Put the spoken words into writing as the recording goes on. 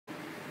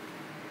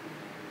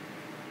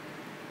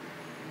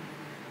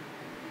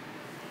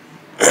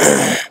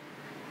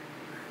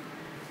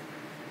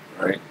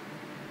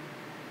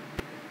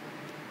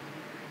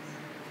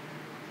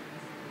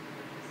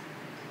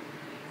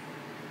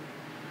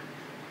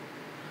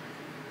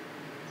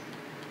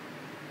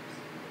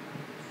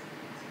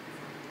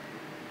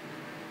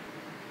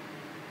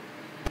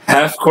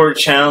Half court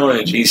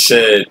challenge, he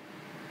said.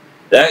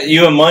 That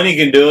you and Money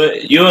can do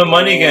it. You and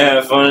Money can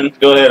have fun.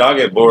 Go ahead, I'll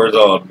get boards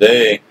all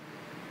day.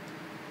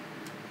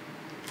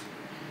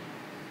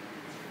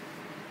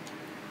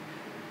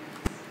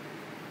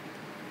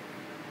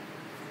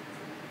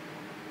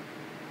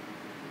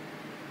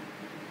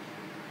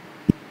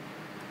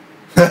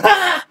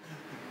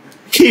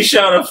 He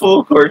shot a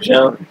full court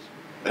challenge.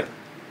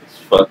 It's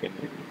fucking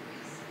idiot.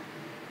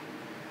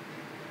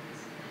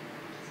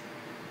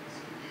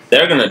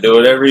 They're gonna do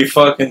it every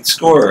fucking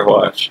score.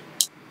 Watch.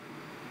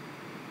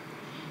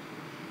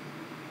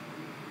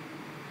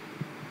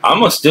 I'm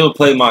gonna still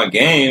play my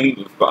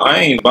game, but I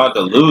ain't about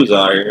to lose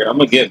out here. I'm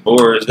gonna get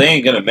boards. They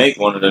ain't gonna make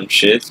one of them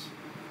shits.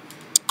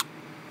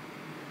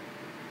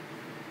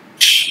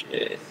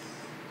 Shit.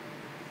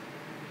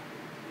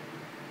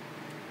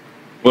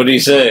 What do you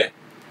say?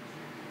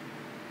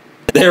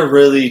 They're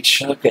really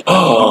chucking.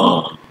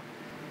 Oh.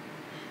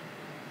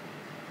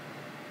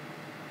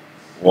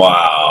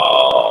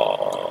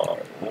 Wow.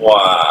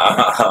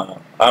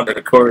 Wow. I'm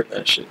recording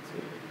that shit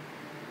too.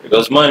 There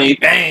goes Money.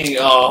 Bang.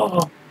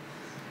 Oh.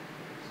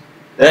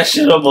 That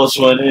shit almost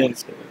went in.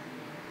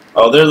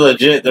 Oh, they're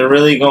legit. They're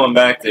really going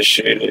back to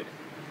shoot it.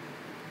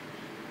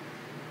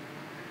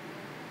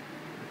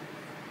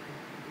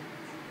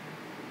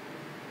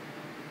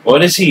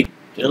 What is he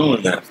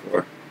doing that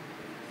for?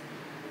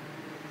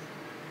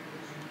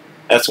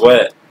 That's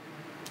wet.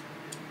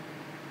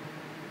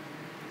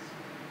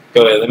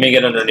 Go ahead. Let me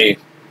get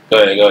underneath.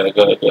 Go ahead. Go ahead.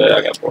 Go ahead. Go ahead.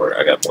 I got bored.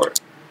 I got bored.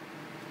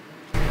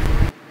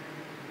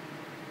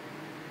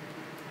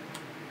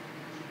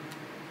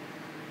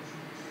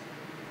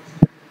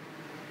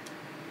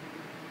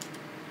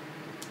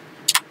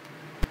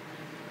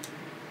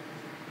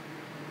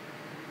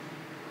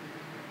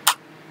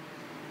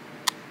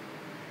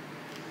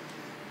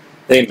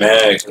 They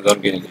mad because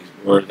I'm getting these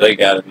boards. They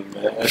gotta be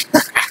mad.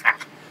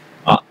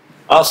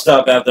 I'll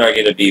stop after I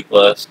get a B+.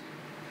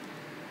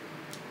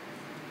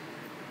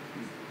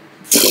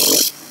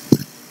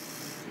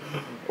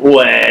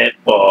 Wet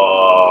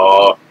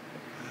ball.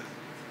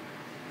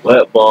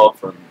 Wet ball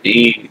from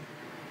D.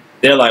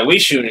 They're like, we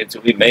shoot it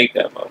till we make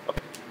that motherfucker.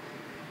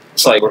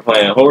 It's like we're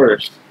playing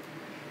horse.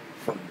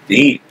 From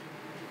deep.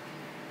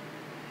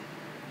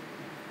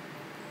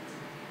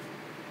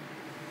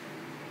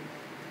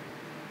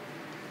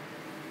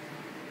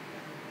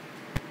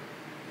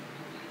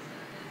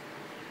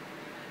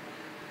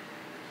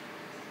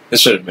 This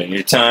should have been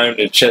your time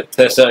to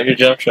test out your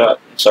jump shot.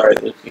 I'm sorry,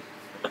 Lukie.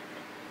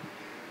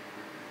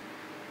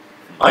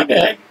 My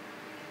bad.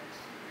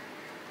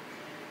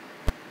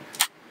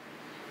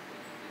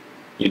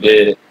 You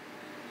did it.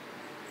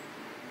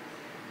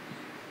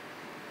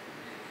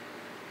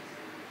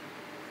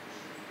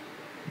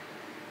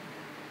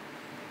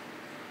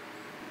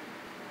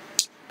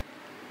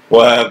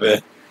 What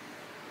happened?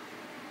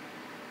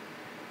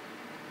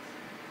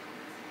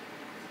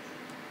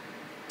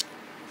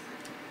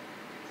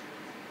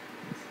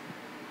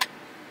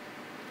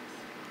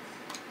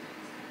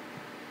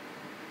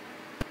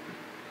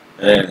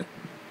 Man.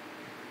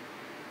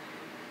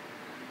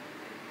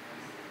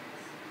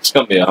 It's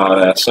gonna be a hot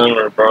ass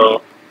summer,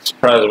 bro.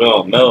 Surprised we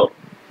don't melt.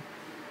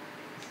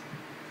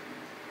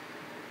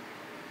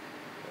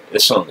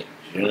 It's only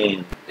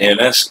June. Damn,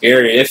 that's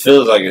scary. It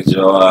feels like it's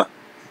July.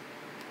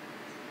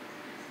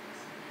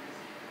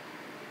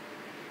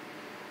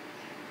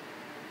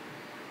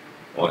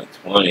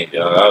 $120,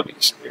 dog. I'll be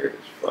scared as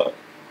fuck.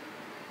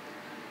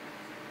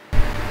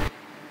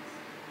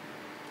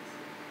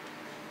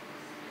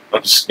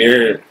 I'm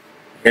scared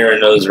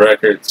hearing those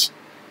records,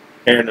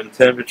 hearing them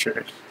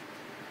temperatures.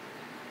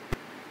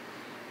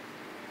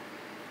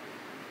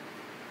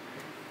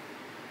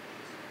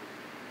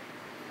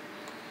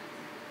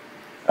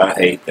 I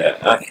hate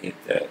that. I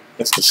hate that.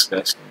 That's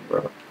disgusting,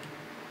 bro.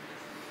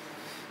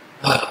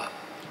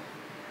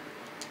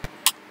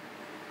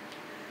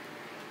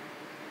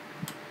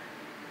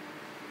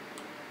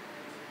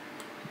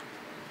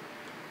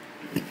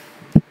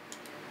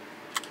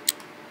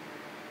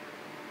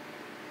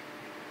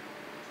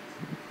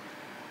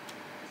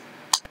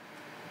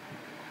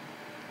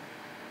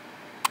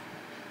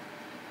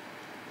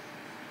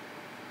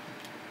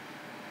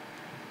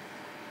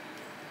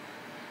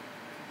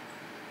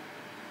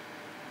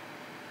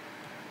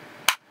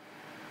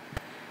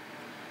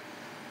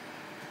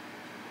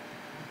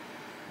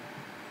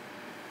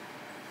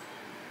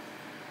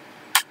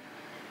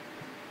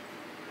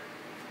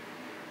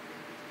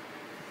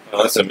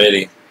 Oh, that's a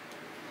midi.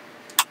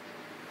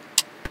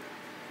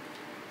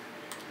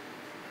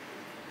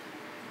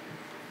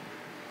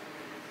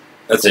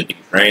 That's a deep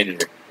ranger.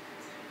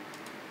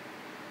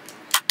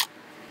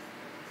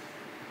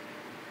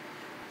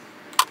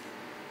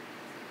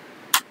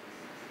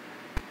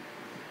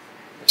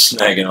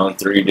 Snagging on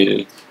 3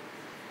 dudes.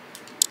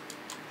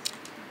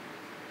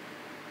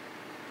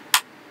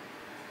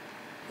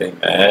 They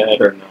mad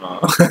or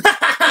no?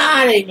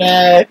 They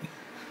mad.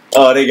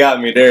 Oh, they got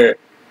me there.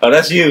 Oh,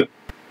 that's you.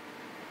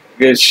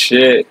 Good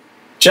shit.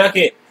 Chuck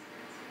it.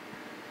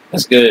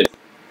 That's good.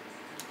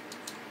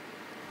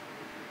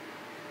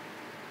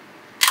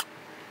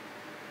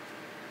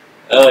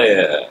 Oh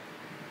yeah.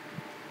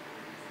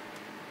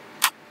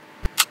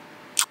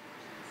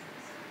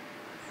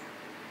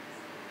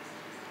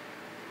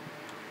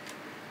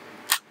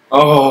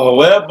 Oh,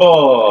 web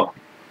ball.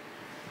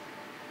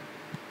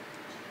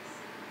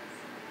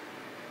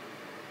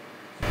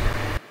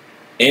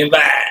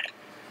 Invite.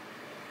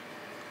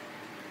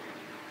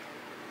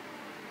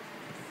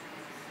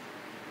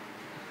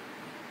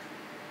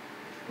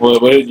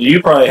 Well,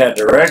 you probably had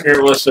the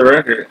record. What's the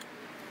record?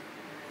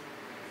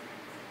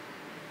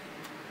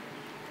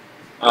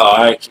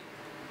 Oh,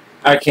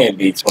 I can't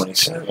beat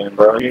 27,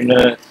 bro. You're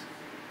nuts.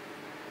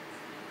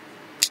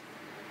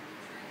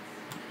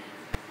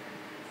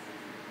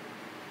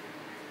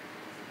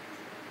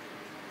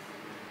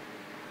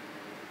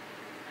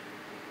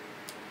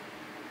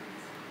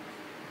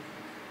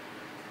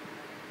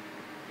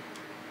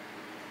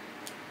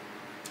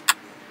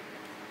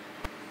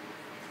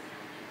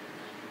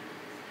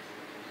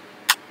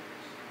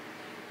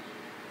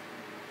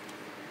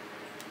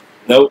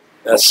 Nope.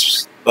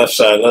 That's left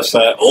side, left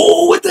side.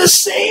 Oh, with the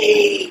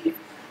save.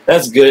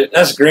 That's good.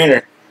 That's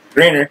greener.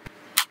 Greener.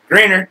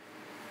 Greener.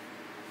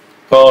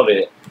 Called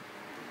it.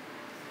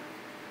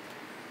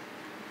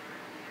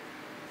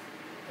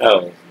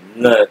 That was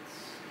nuts.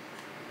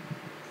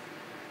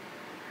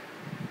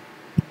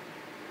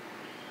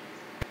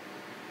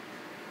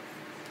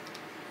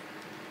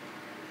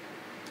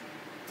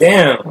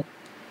 Damn.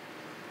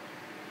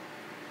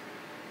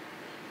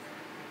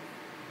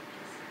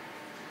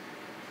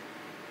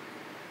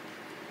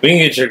 We can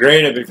get your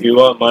grade up if you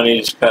want money,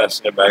 just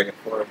passing it back and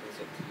forth.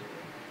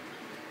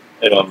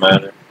 It don't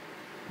matter.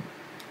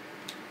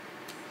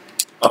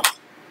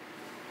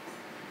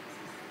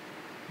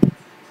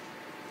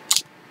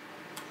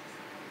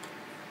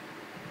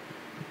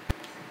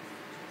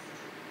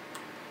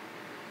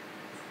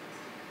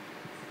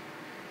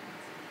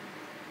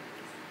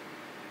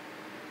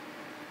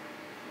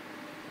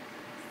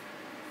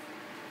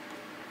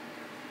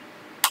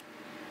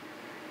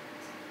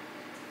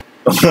 Oh.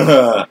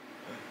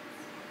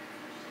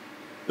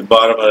 The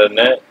bottom of the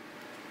net.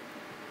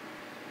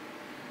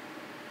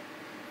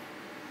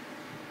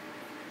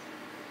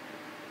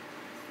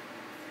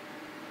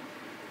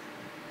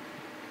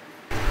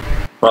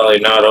 Probably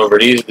not over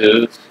these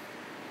dudes.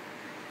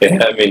 They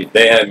had me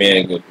in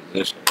a good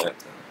position that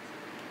time.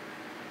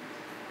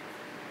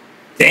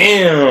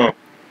 Damn.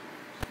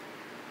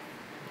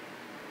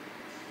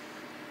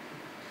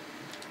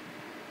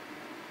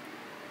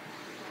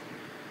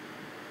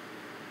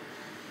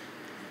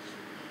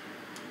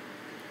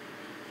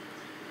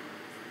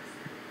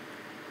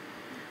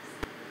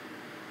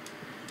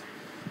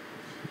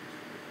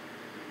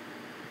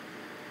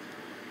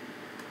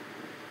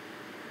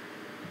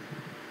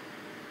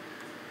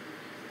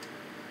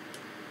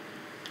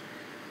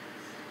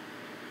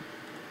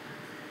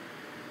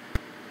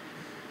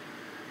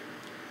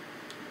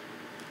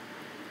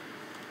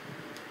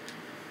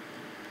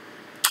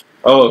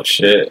 Oh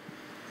shit.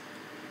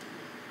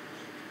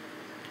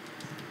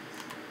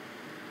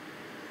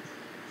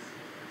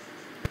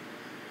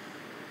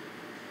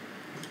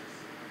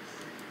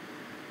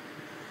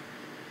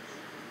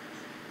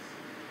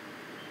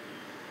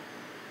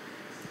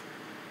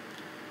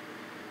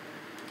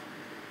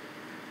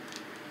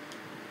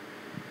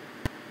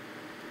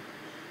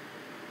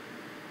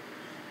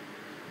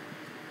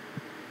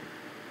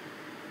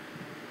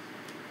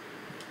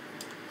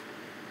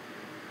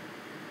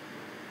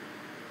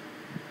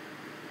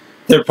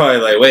 They're probably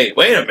like,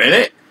 wait a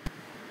minute.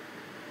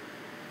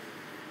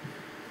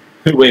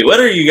 Wait, what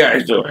are you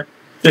guys doing?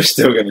 They're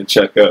still gonna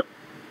check up.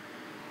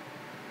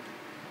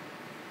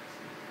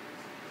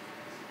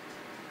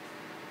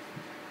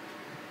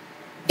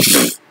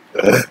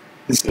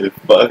 He said,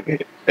 fuck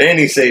it. And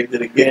he saved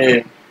it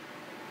again.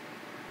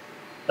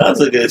 That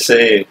was a good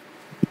save.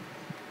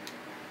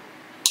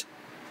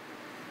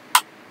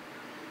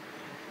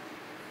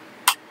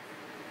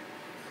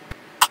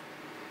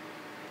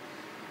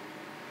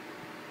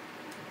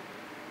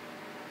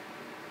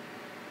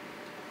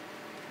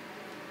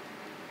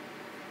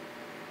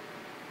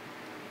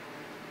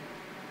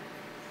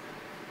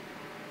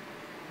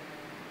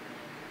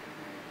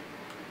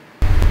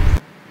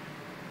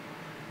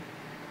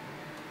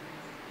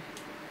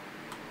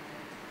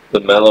 The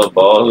mellow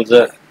ball, who's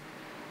that?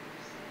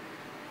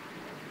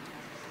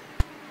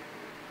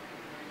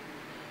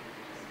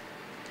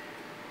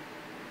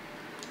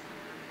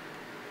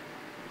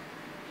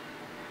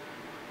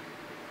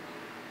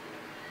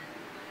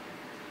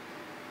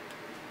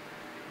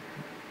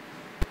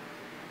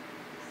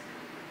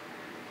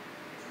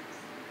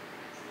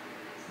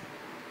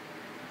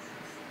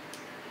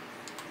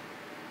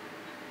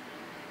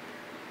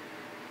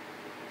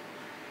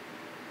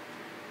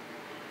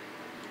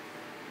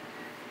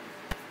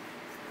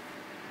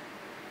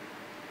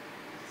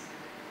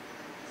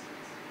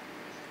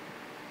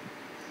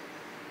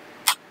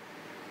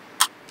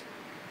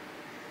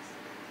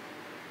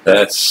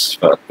 That's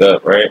fucked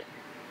up, right?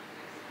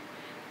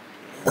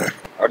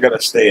 I gotta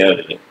stay out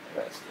of it. I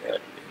gotta stay out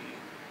of the heat.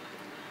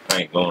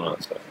 I ain't going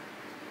outside.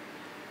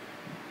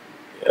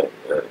 Yeah.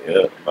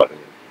 I'm about to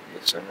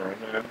center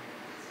right now.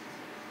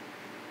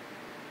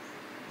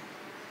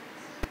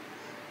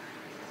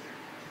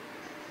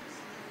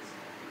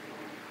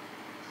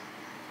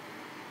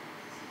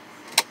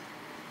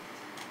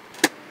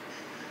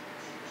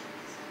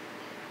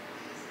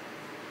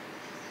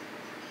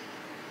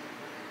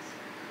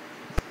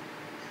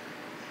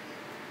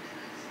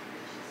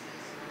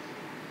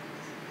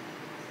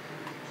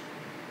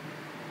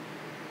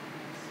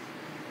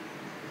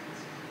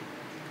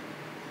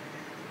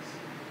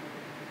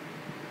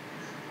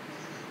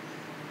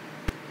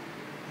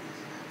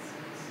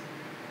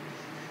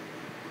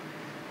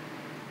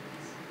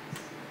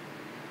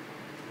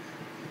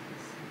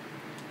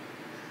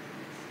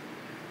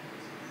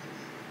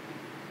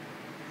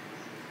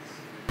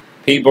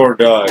 People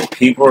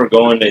are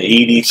going to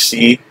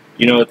EDC.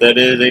 You know what that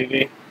is,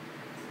 AV?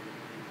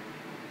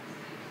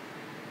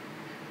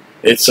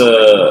 It's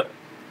a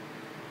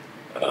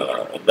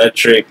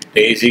electric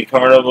Daisy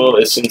Carnival.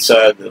 It's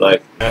inside the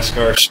like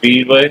NASCAR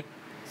Speedway.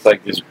 It's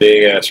like this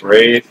big ass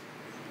rave,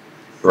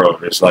 bro.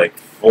 There's like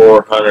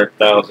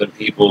 400,000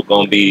 people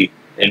gonna be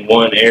in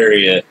one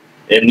area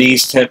in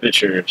these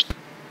temperatures.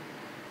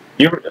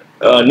 You,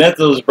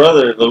 Neto's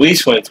brother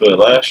Luis went to it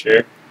last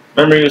year.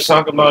 Remember he was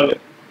talking about it.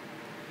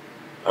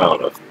 I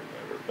don't know if you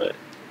remember, but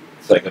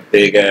it's like a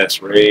big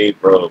ass rave,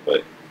 bro.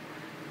 But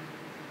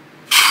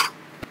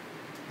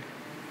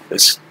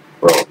it's,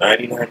 bro,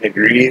 99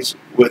 degrees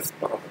with,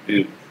 oh,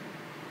 dude.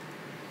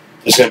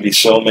 There's gonna be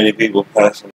so many people passing